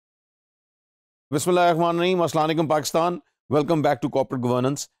Bismillahirrahmanirrahim. Assalamu alaikum, Pakistan. Welcome back to corporate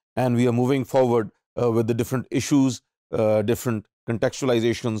governance. And we are moving forward with the different issues, different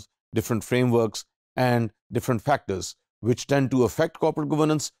contextualizations, different frameworks, and different factors which tend to affect corporate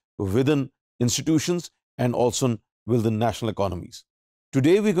governance within institutions and also within national economies.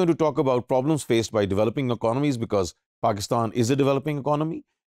 Today, we're going to talk about problems faced by developing economies because Pakistan is a developing economy.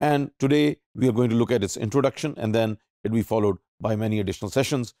 And today, we are going to look at its introduction, and then it will be followed by many additional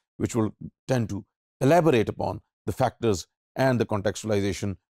sessions which will tend to elaborate upon the factors and the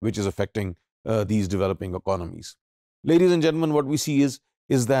contextualization which is affecting these developing economies. Ladies and gentlemen, what we see is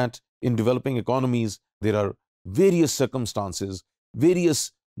that in developing economies, there are various circumstances,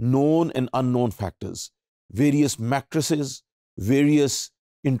 various known and unknown factors, various matrices, various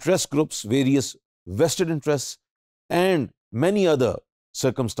interest groups, various vested interests, and many other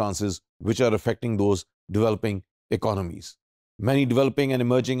circumstances which are affecting those developing economies. Many developing and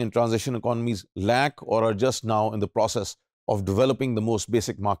emerging and transition economies lack or are just now in the process of developing the most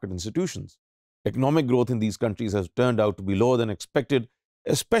basic market institutions. Economic growth in these countries has turned out to be lower than expected,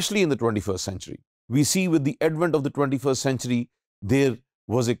 especially in the 21st century. We see with the advent of the 21st century, there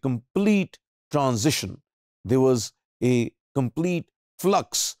was a complete transition. There was a complete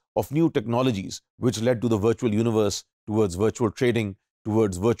flux of new technologies which led to the virtual universe, towards virtual trading,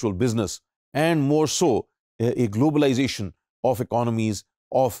 towards virtual business, and more so, a globalization of economies,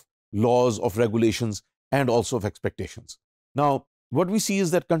 of laws, of regulations, and also of expectations. Now, what we see is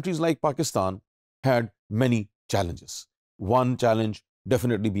that countries like Pakistan had many challenges. One challenge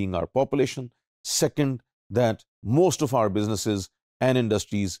definitely being our population. Second, that most of our businesses and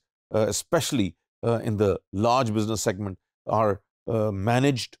industries, especially in the large business segment, are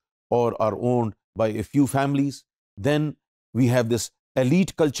managed or are owned by a few families. Then we have this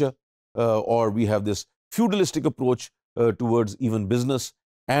elite culture, or we have this feudalistic approach towards even business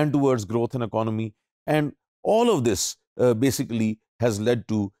and towards growth and economy. And all of this basically has led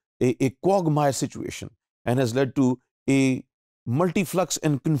to a quagmire situation and has led to a multiflux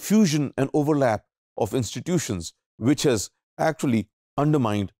and confusion and overlap of institutions, which has actually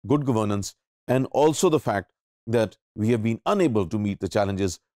undermined good governance, and also the fact that we have been unable to meet the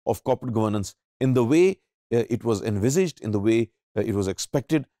challenges of corporate governance in the way it was envisaged, in the way it was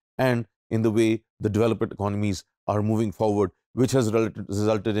expected, and in the way the developed economies are moving forward, which has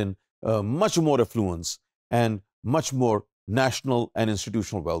resulted in much more affluence and much more national and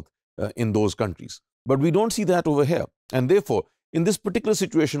institutional wealth in those countries. But we don't see that over here. And therefore, in this particular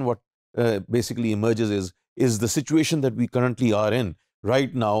situation, what basically emerges is the situation that we currently are in.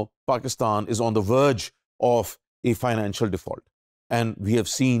 Right now, Pakistan is on the verge of a financial default. And we have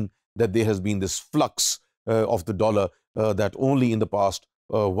seen that there has been this flux of the dollar, that only in the past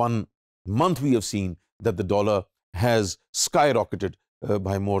 1 month we have seen that the dollar has skyrocketed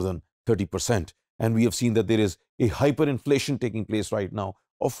by more than 30%. And we have seen that there is a hyperinflation taking place right now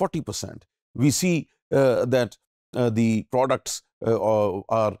of 40%. We see that the products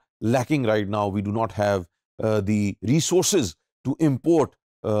are lacking right now. We do not have the resources to import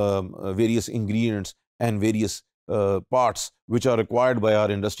various ingredients and various parts which are required by our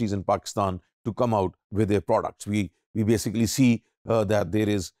industries in Pakistan to come out with their products. We basically see that there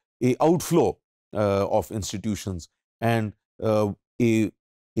is a outflow of institutions and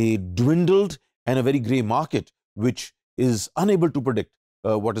a dwindled and a very gray market which is unable to predict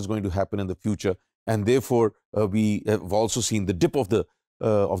what is going to happen in the future. And therefore, we have also seen the dip of the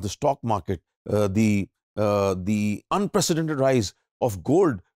stock market, the unprecedented rise of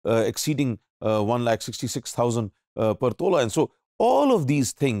gold exceeding 1,66,000 per tola. And so all of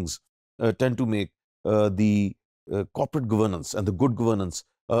these things tend to make the corporate governance and the good governance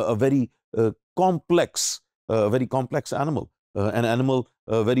a very complex animal, an animal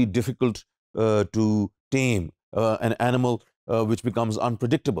very difficult to tame, an animal which becomes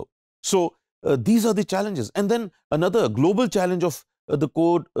unpredictable. So these are the challenges. And then another global challenge of the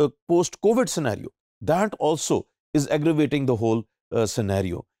post-COVID scenario, that also is aggravating the whole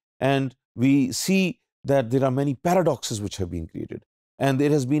scenario. And we see that there are many paradoxes which have been created. And there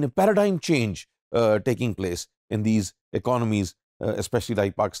has been a paradigm change taking place in these economies, especially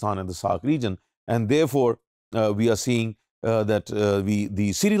like Pakistan and the SAARC region. And therefore, we are seeing that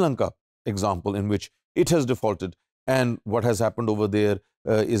the Sri Lanka example, in which it has defaulted, and what has happened over there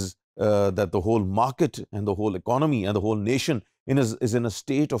is that the whole market and the whole economy and the whole nation is in a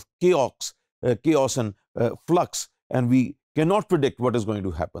state of chaos and flux, and we cannot predict what is going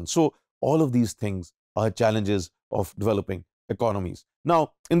to happen. So all of these things are challenges of developing economies.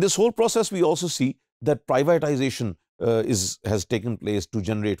 Now, in this whole process, we also see that privatization has taken place to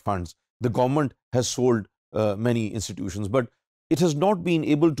generate funds. The government has sold many institutions, but it has not been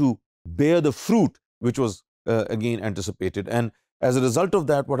able to bear the fruit which was again anticipated. And as a result of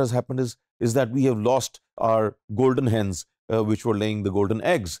that, what has happened is that we have lost our golden hens, which were laying the golden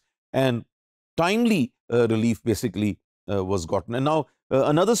eggs, and timely relief basically was gotten. And now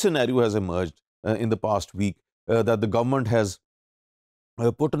another scenario has emerged in the past week, that the government has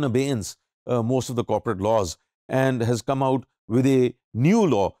put in abeyance most of the corporate laws and has come out with a new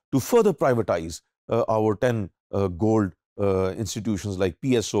law to further privatize our 10 gold institutions like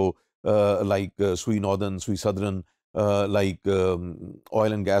PSO, like Sui Northern, Sui Southern, like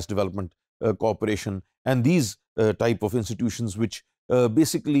Oil and Gas Development Corporation, and these type of institutions which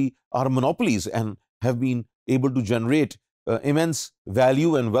basically are monopolies and have been able to generate immense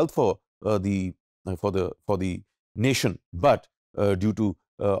value and wealth for the nation. But due to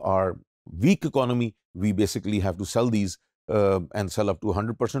our weak economy, we basically have to sell these and sell up to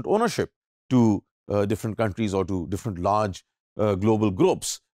 100% ownership to different countries or to different large global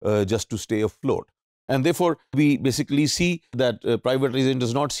groups just to stay afloat. And therefore, we basically see that privatization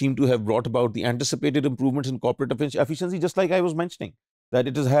does not seem to have brought about the anticipated improvements in corporate efficiency, just like I was mentioning, that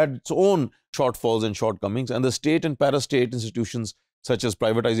it has had its own shortfalls and shortcomings, and the state and para-state institutions such as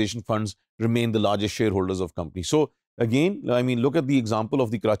privatization funds remain the largest shareholders of companies. So again, I mean, look at the example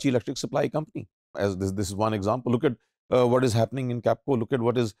of the Karachi Electric Supply Company. As this is one example. Look at what is happening in Capco. Look at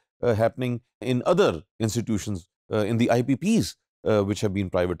what is happening in other institutions, in the IPPs, which have been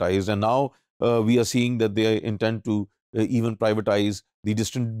privatized. And now we are seeing that they intend to even privatize the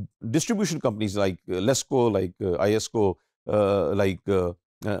distribution companies like Lesco, like ISCO, like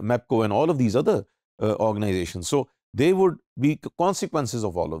MEPCO, and all of these other organizations. So there would be consequences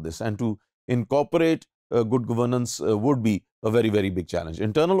of all of this, and to incorporate good governance would be a very, very big challenge.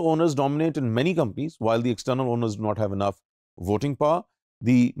 Internal owners dominate in many companies, while the external owners do not have enough voting power.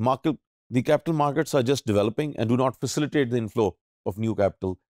 The capital markets are just developing and do not facilitate the inflow of new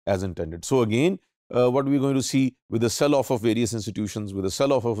capital as intended. So again, what we're going to see with the sell-off of various institutions, with the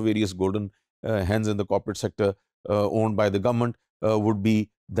sell-off of various golden hens in the corporate sector owned by the government, would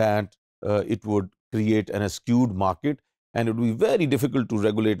be that it would create an skewed market, and it would be very difficult to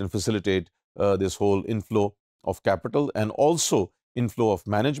regulate and facilitate this whole inflow of capital and also inflow of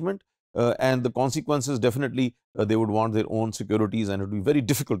management. And the consequences, definitely they would want their own securities, and it would be very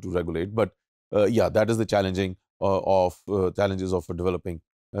difficult to regulate. But yeah, that is the challenges of a developing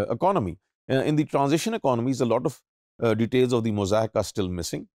economy. In the transition economies, a lot of details of the mosaic are still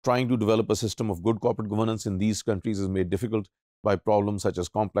missing. Trying to develop a system of good corporate governance in these countries is made difficult by problems such as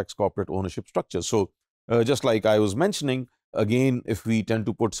complex corporate ownership structures. So just like I was mentioning, again, if we tend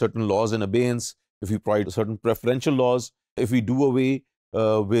to put certain laws in abeyance, if we provide certain preferential laws, if we do away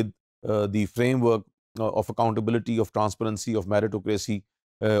with the framework of accountability, of transparency, of meritocracy,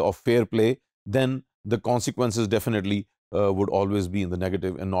 of fair play, then the consequences definitely would always be in the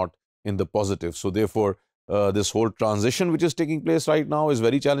negative and not in the positive. So therefore, this whole transition which is taking place right now is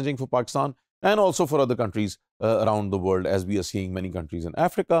very challenging for Pakistan and also for other countries around the world, as we are seeing many countries in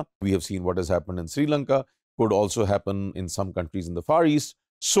Africa. We have seen what has happened in Sri Lanka, could also happen in some countries in the Far East.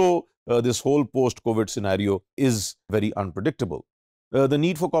 So this whole post-COVID scenario is very unpredictable. The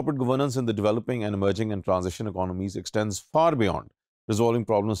need for corporate governance in the developing and emerging and transition economies extends far beyond resolving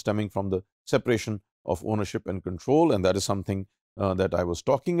problems stemming from the separation of ownership and control, and that is something that I was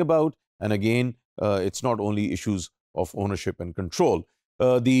talking about. And again, it's not only issues of ownership and control.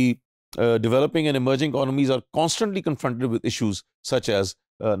 The developing and emerging economies are constantly confronted with issues such as,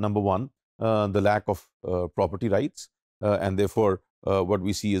 number one, the lack of property rights, and therefore what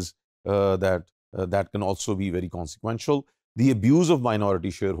we see is that can also be very consequential. The abuse of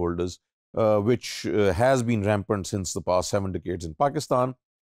minority shareholders, which has been rampant since the past 7 decades in Pakistan.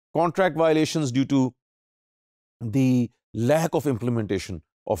 Contract violations due to the lack of implementation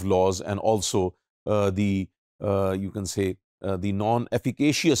of laws, and also you can say the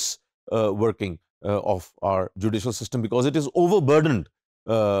non-efficacious working of our judicial system, because it is overburdened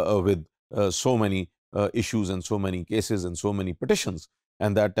with so many issues and so many cases and so many petitions,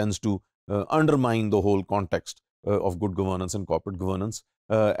 and that tends to undermine the whole context of good governance and corporate governance.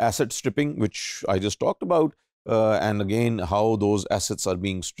 Asset stripping, which I just talked about, and again how those assets are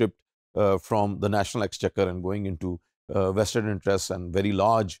being stripped from the national exchequer and going into vested interests and very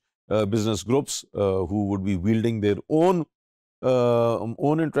large business groups who would be wielding their own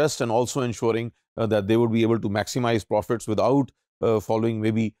interests, and also ensuring that they would be able to maximize profits without following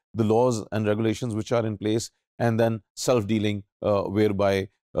maybe the laws and regulations which are in place, and then self-dealing whereby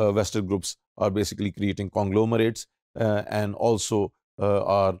vested groups are basically creating conglomerates and also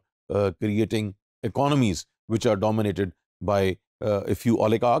are creating economies which are dominated by a few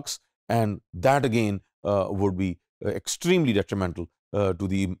oligarchs, and that again would be extremely detrimental to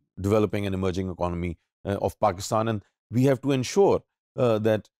the developing and emerging economy of Pakistan. And we have to ensure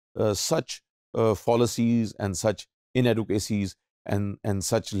that such policies and such inadequacies and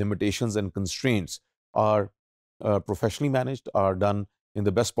such limitations and constraints are professionally managed, are done in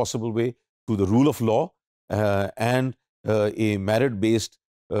the best possible way to the rule of law and a merit-based,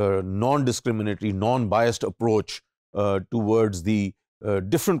 non-discriminatory, non-biased approach towards the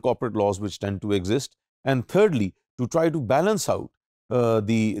different corporate laws which tend to exist. And thirdly, to try to balance out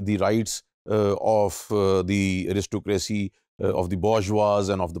the rights of the aristocracy, of the bourgeois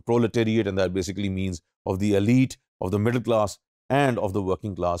and of the proletariat, and that basically means of the elite, of the middle class, and of the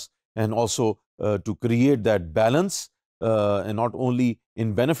working class, and also to create that balance, and not only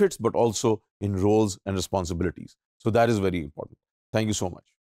in benefits but also in roles and responsibilities. So that is very important. Thank you so much.